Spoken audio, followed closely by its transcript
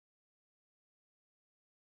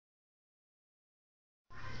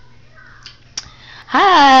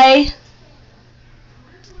Hi.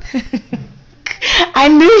 I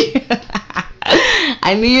knew you.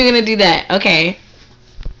 I knew you were gonna do that. Okay.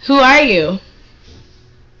 Who are you?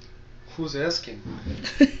 Who's asking?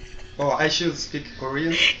 Oh, I should speak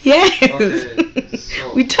Korean? Yes. Okay.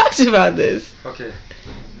 So, We talked about this. okay.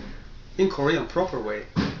 In Korean proper way.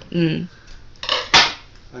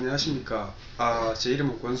 안녕하십니까. 제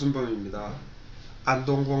이름은 권순범입니다.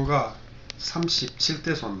 안동공가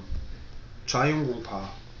 37대손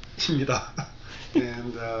좌용공파입니다.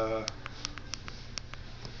 And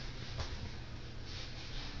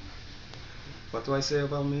what do I say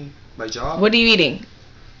about me? My job? What are you eating?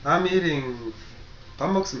 I'm eating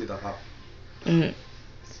밥 먹습니다. 밥. And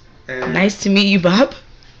Nice to meet you, Bob.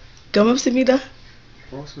 고맙습니다.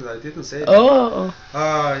 고맙습니다. I didn't say that. Oh.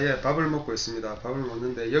 예, 밥을 먹고 있습니다. 밥을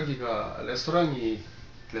먹는데 여기가 레스토랑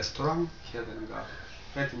해야 되는가?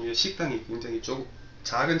 하여튼 이 식당이 굉장히 좀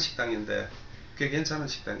작은 식당인데 꽤 괜찮은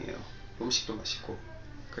식당이에요. 음식도 맛있고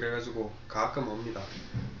그래가지고 가끔 옵니다.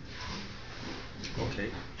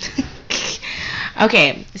 오케이.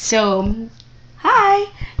 Okay, so hi.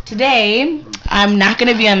 Today, I'm not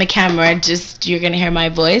going to be on the camera, just you're going to hear my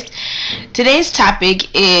voice. Today's topic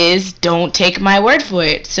is don't take my word for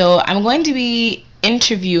it. So I'm going to be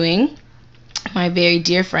interviewing my very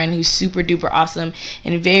dear friend who's super duper awesome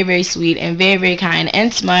and very, very sweet and very, very kind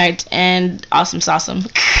and smart and awesome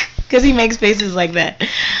because he makes faces like that.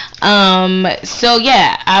 So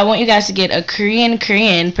yeah, I want you guys to get a Korean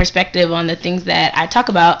perspective on the things that I talk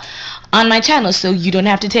about on my channel, so you don't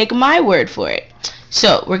have to take my word for it.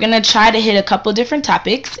 So we're gonna try to hit a couple different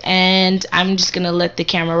topics, and I'm just gonna let the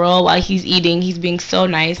camera roll while he's eating. He's being so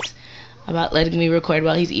nice about letting me record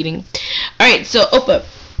while he's eating. Alright, so Opa,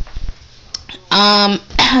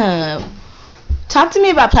 talk to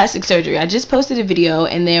me about plastic surgery. I just posted a video,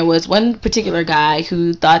 and there was one particular guy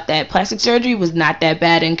who thought that plastic surgery was not that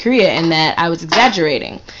bad in Korea and that I was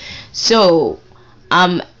exaggerating. So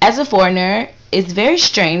as a foreigner, it's very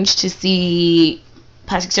strange to see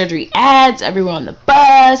plastic surgery ads everywhere on the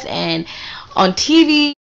bus and on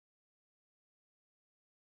TV.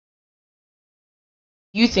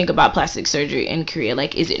 You think about plastic surgery in Korea?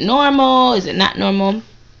 Like, is it normal? Is it not normal?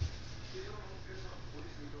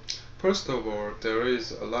 First of all, there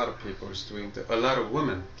is a lot of people doing a lot of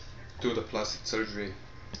women do the plastic surgery.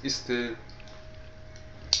 It's the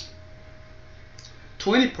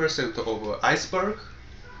 20% of iceberg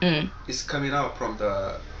is coming out from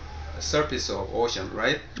the surface of ocean,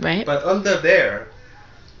 right? Right. But under there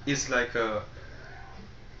is like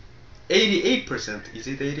 88%. Is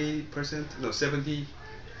it 80%? No, 70.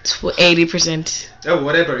 80%. Oh,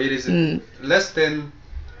 whatever it is, less than,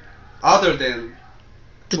 other than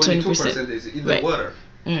the 22% is in the water,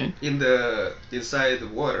 in the inside the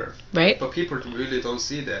water. Right. But people really don't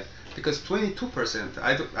see that because 22%.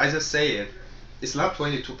 I just say it. It's not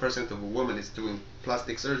 22% of a woman is doing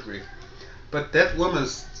plastic surgery, but that woman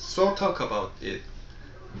so talk about it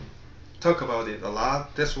a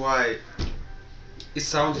lot. That's why it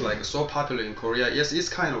sounds like so popular in Korea. Yes, it's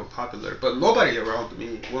kind of popular, but nobody around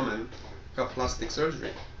me, woman, got plastic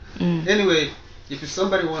surgery. Anyway, if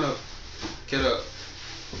somebody wanna get a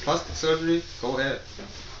plastic surgery, go ahead.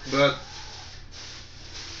 But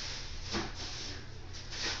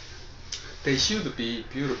they should be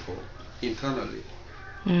beautiful internally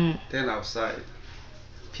than outside.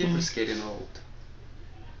 People's getting old.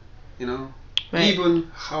 You know? Right. Even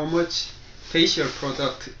how much facial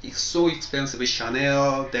product is so expensive,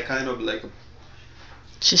 Chanel, that kind of like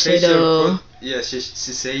Shiseido.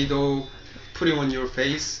 Shiseido, putting on your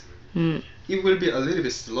face, it will be a little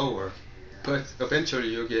bit slower, but eventually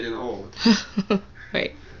you're getting old.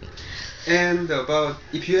 Right. And about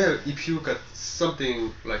if you got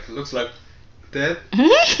something like looks like that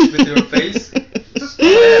with your face, just go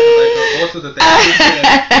ahead, like go to the dentist and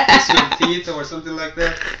fix your teeth or something like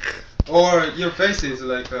that. Or your face is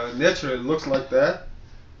like naturally looks like that,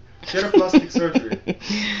 get a plastic surgery.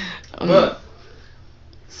 But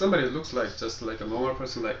somebody looks like just like a normal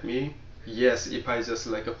person like me, yes, if I just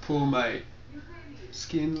like pull my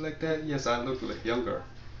skin like that, yes, I look like younger.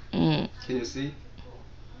 Can you see?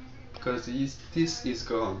 Because this is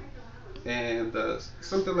gone. And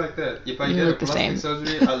something like that. If I get a plastic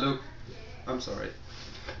surgery, I'm sorry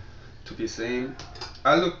to be saying,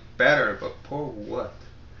 I look better, but for what?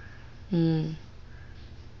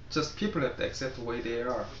 Just people have to accept the way they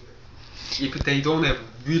are. If they don't have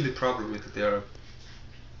really problem with their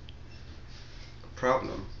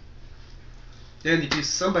problem, then if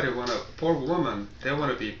somebody want a poor woman, they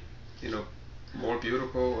want to be, more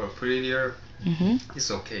beautiful or prettier,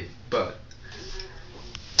 it's okay. But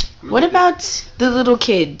what about the little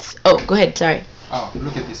kids? Oh, go ahead. Sorry. Oh,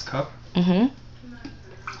 look at this cup.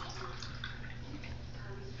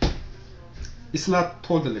 It's not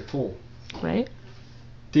totally full. Right.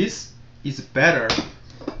 This is better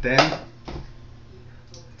than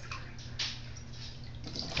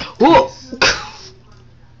this.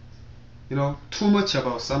 You know, too much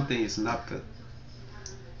about something is not good.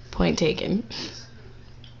 Point taken. Yes.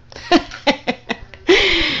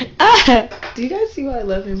 Do you guys see why I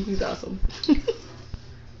love him? He's awesome.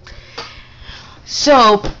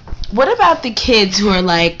 So, what about the kids who are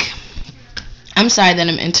like, I'm sorry that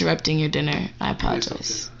I'm interrupting your dinner. I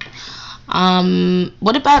apologize.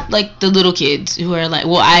 What about like the little kids who are like,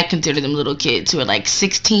 well, I consider them little kids who are like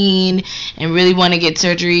 16 and really want to get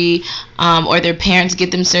surgery, or their parents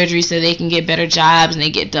get them surgery so they can get better jobs and they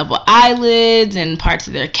get double eyelids and parts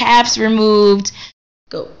of their calves removed.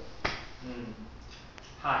 Go.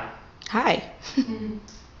 Hi. Hi.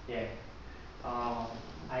 Yeah.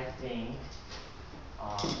 I think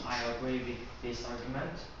I agree with this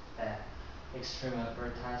argument that extreme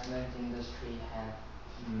advertisement industry have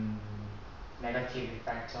negative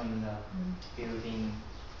effect on the building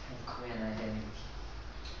of Korean identity.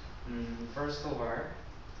 First of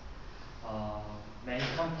all, many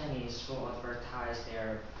companies who advertise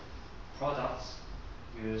their products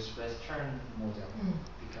use Western model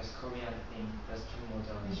because Korean think Western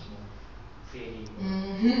model is more pretty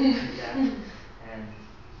like that, and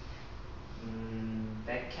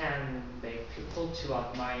that can make people to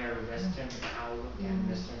admire Western outlook and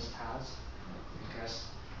Western styles because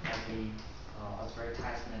every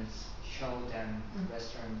advertisements show them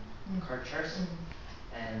Western cultures,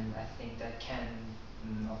 and I think that can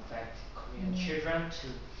affect Korean children to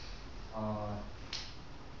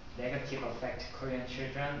negative affect Korean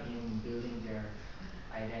children in building their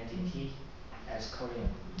identity as Korean.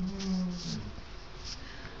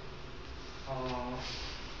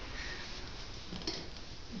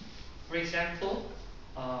 For example,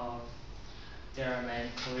 there are many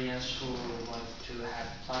Koreans who want to have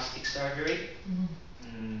plastic surgery,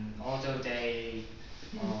 although they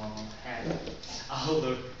have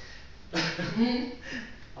outlook.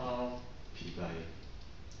 Big eye.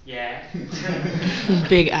 Yeah.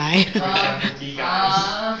 Big eye. For example, big eyes.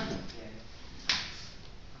 Yeah.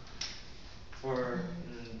 For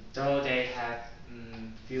though they have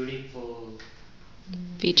beautiful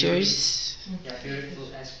Features. beautiful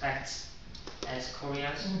aspects as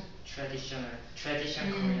Koreans, tradition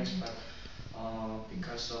Koreans, but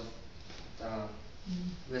because of the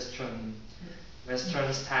Western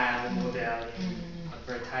style model in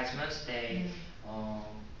advertisements, they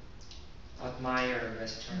admire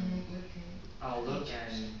Western outlook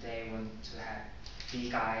and they want to have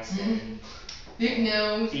big eyes and big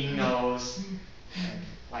nose, and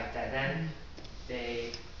like that. And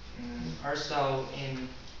they also in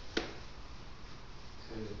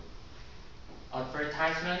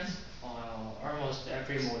advertisements, almost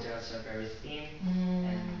every models are very thin,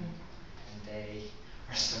 and they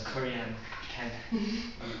also Korean can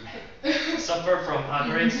suffer from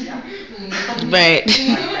anorexia. Right. Like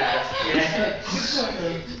that. Yeah.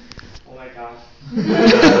 Oh my god.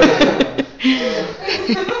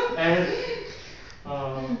 And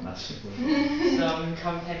some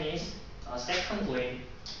companies, secondly,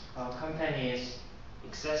 companies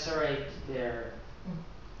accessorate their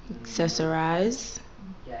Accessorize.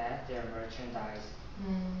 their merchandise,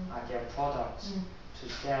 their products to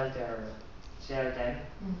sell them.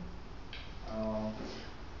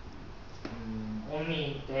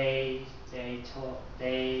 Only they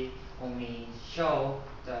only show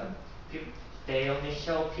they only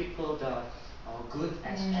show people the good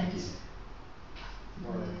aspects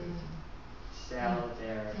or sell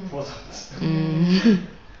their products.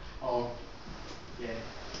 Oh, yeah,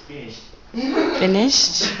 finished.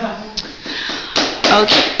 Finished?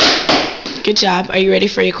 Okay. Good job. Are you ready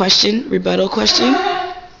for your question? Rebuttal question?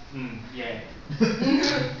 Yeah.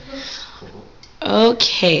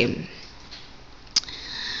 Okay.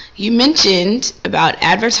 You mentioned about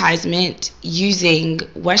advertisement using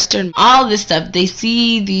Western, all this stuff. They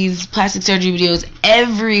see these plastic surgery videos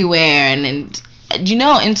everywhere. And you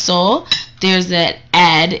know, in Seoul, there's an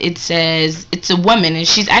ad. It says, it's a woman, and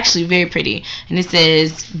she's actually very pretty. And it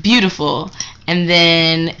says, beautiful. And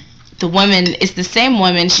then the woman, it's the same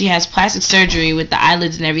woman. She has plastic surgery with the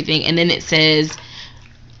eyelids and everything. And then it says,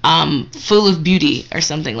 full of beauty or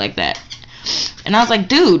something like that. And I was like,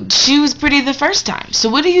 dude, she was pretty the first time. So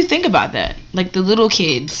what do you think about that? Like the little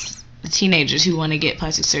kids, the teenagers who want to get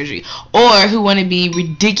plastic surgery or who want to be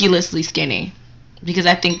ridiculously skinny, because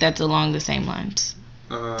I think that's along the same lines.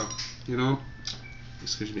 You know,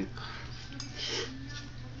 excuse me.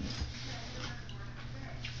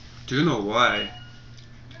 Do you know why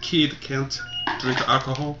kid can't drink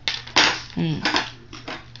alcohol Mm.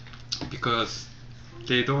 because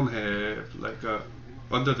they don't have like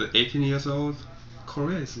under the 18 years old.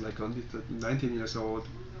 Korea is like under the 19 years old.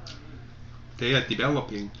 They are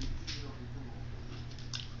developing,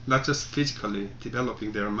 not just physically,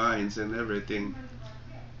 developing their minds and everything.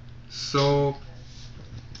 So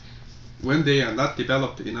when they are not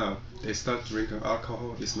developed enough, they start drinking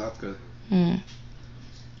alcohol. It's not good. Mm.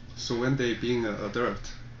 So when they being an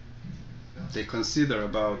adult, they consider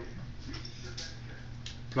about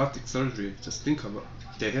plastic surgery. Just think about.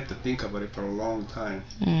 They have to think about it for a long time.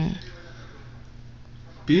 Mm.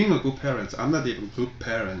 Being a good parent, I'm not even good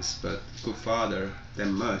parents, but good father that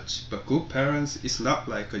much. But good parents is not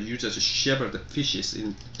like you just shove the fishes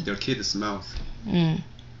in their kid's mouth. Mm.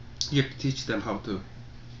 You have to teach them how to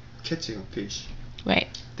catching a fish. Right.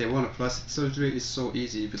 They want a plastic surgery, it's so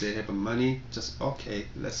easy. If they have money, just okay,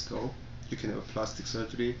 let's go. You can have a plastic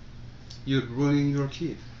surgery. You're ruining your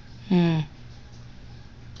kid. Mm.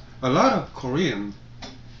 A lot of Korean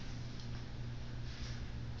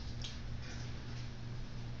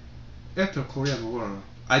after Korean War,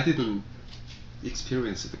 I didn't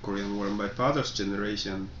experience the Korean War. My father's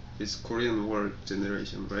generation is Korean War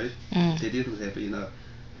generation, right? Mm. They didn't have enough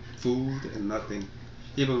food and nothing.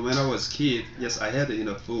 Even when I was kid, yes, I had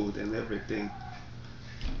enough food and everything,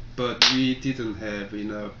 but we didn't have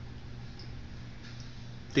enough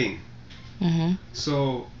thing. Mm-hmm.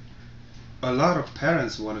 So a lot of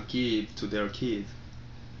parents want to give to their kid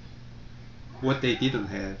what they didn't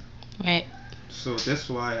have. Right. So that's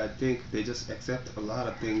why I think they just accept a lot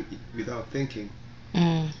of things without thinking.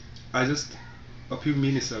 Mm. I just a few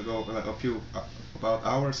minutes ago, like about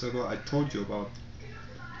hours ago, I told you about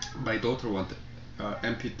my daughter wanted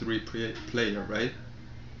MP3 player, right?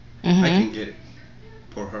 Mm-hmm. I can get it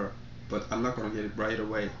for her, but I'm not gonna get it right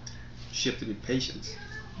away. She have to be patient.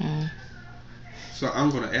 Mm. So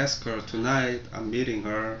I'm gonna ask her tonight. I'm meeting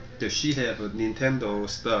her. Does she have a Nintendo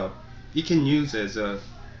stuff? You can use as a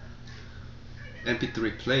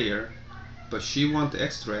MP3 player, but she wants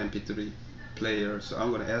extra MP3 player. So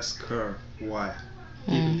I'm gonna ask her why.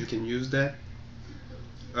 Even you can use that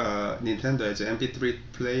Nintendo as an MP3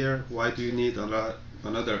 player. Why do you need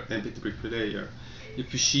another MP3 player?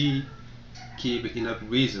 If she give enough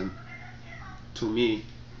reason to me,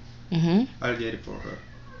 Mm-hmm. I'll get it for her.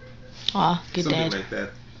 Aw, good Something dad. like that.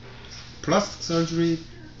 Plastic surgery,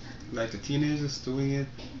 like the teenagers doing it.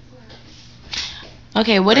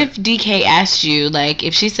 Okay, what if DK asked you, like,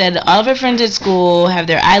 if she said all of her friends at school have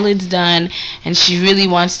their eyelids done and she really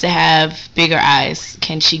wants to have bigger eyes,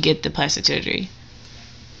 can she get the plastic surgery?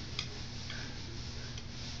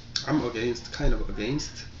 I'm kind of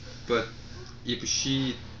against, but if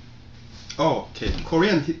she, oh, okay,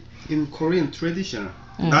 in Korean tradition,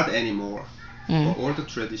 not anymore, but all the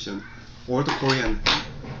tradition, all the Korean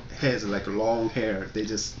has like long hair. They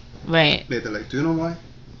just, Right. they're like, do you know why?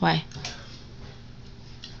 Why?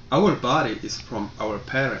 Our body is from our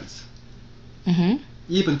parents. Mm-hmm.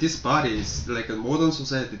 Even this body is like a modern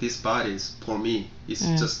society. This body is for me. It's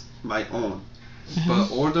just my own.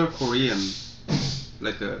 But older Korean,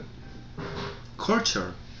 like a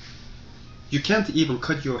culture, you can't even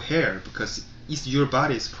cut your hair because it's your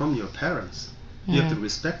body is from your parents. You have to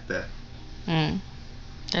respect that.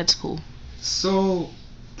 That's cool. So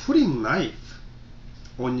putting knife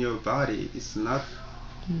on your body is not.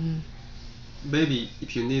 Maybe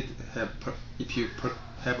if you need have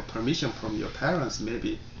have a permission from your parents,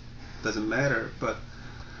 maybe doesn't matter. But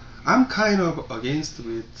I'm kind of against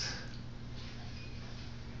with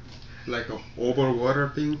like a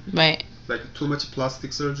overwater thing. Right. Like too much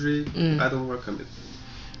plastic surgery. I don't welcome it.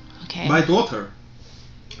 Okay. My daughter,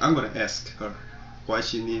 I'm gonna ask her why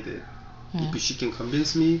she needed it. If she can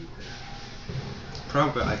convince me,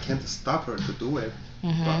 probably I can't stop her to do it.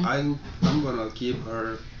 But I'm gonna give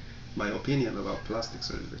her my opinion about plastic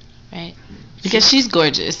surgery. Right. Because she's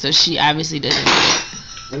gorgeous, so she obviously doesn't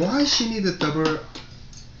need it. Why she needed double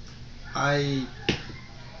eye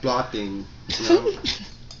blotting? You know,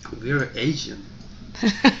 we're Asian.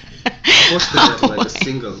 Supposed to have like a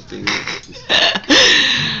single thing.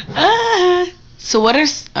 So what are?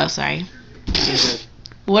 Oh, sorry.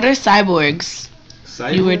 What are cyborgs?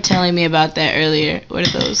 Cyborg? You were telling me about that earlier. What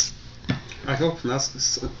are those? I hope not.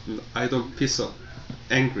 I don't piss off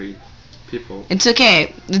angry people. It's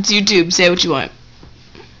okay. It's YouTube. Say what you want.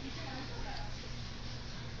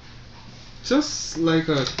 Just like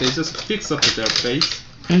they just fix up their face.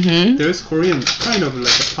 Mm-hmm. There's Korean kind of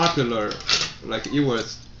like a popular, like it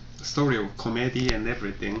was a story of comedy and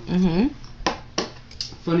everything. Mm-hmm.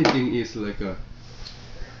 Funny thing is like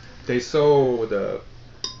they saw the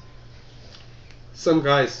some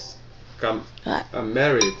guys come What?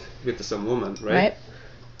 married with some woman, right? Right.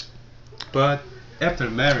 But after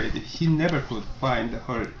married, he never could find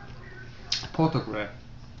her photograph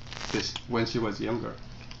when she was younger.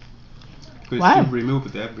 Because Why? he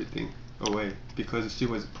removed everything away because she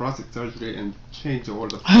was plastic surgery and changed all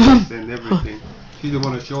the face and everything. He didn't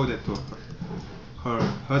want to show that to her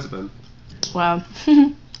husband. Wow.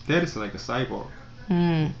 That is like a cyborg.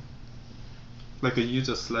 Mm. Like you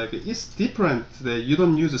just like it's different that you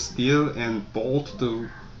don't use steel and bolt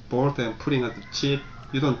and putting at the chip.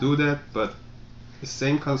 You don't do that, but the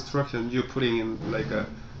same construction you're putting in like a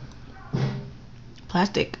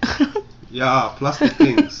Plastic. plastic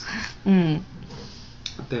things. Mm.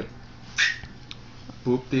 The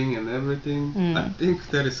boob thing and everything. Mm. I think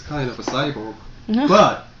that is kind of a cyborg. No.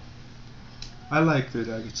 But I like the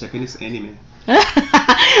Japanese anime,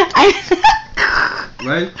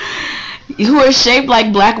 right? Who are shaped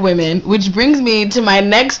like black women, which brings me to my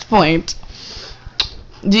next point.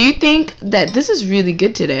 Do you think that this is really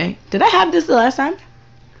good today? Did I have this the last time?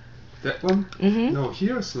 That one? Mm-hmm. No,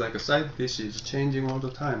 here's like a side dish is changing all the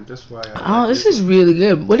time. That's why I Oh, like this is one. really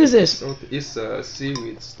good. What is this? So it's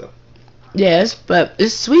seaweed stuff. Yes, but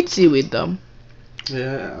it's sweet seaweed though.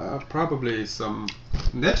 Yeah, probably some.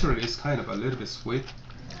 Naturally, it's kind of a little bit sweet.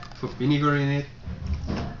 Put vinegar in it.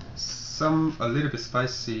 Some a little bit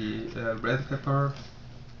spicy red pepper.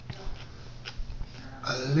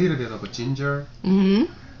 A little bit of a ginger,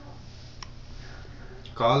 Mm-hmm.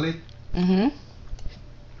 garlic, Mm-hmm.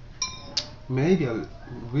 maybe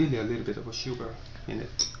really a little bit of a sugar in it.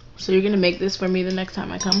 So you're gonna make this for me the next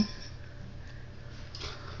time I come?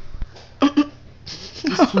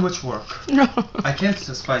 It's too much work. No. I can't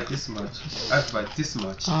just buy this much. I have to buy this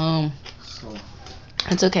much. Um, So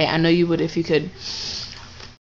it's okay. I know you would if you could.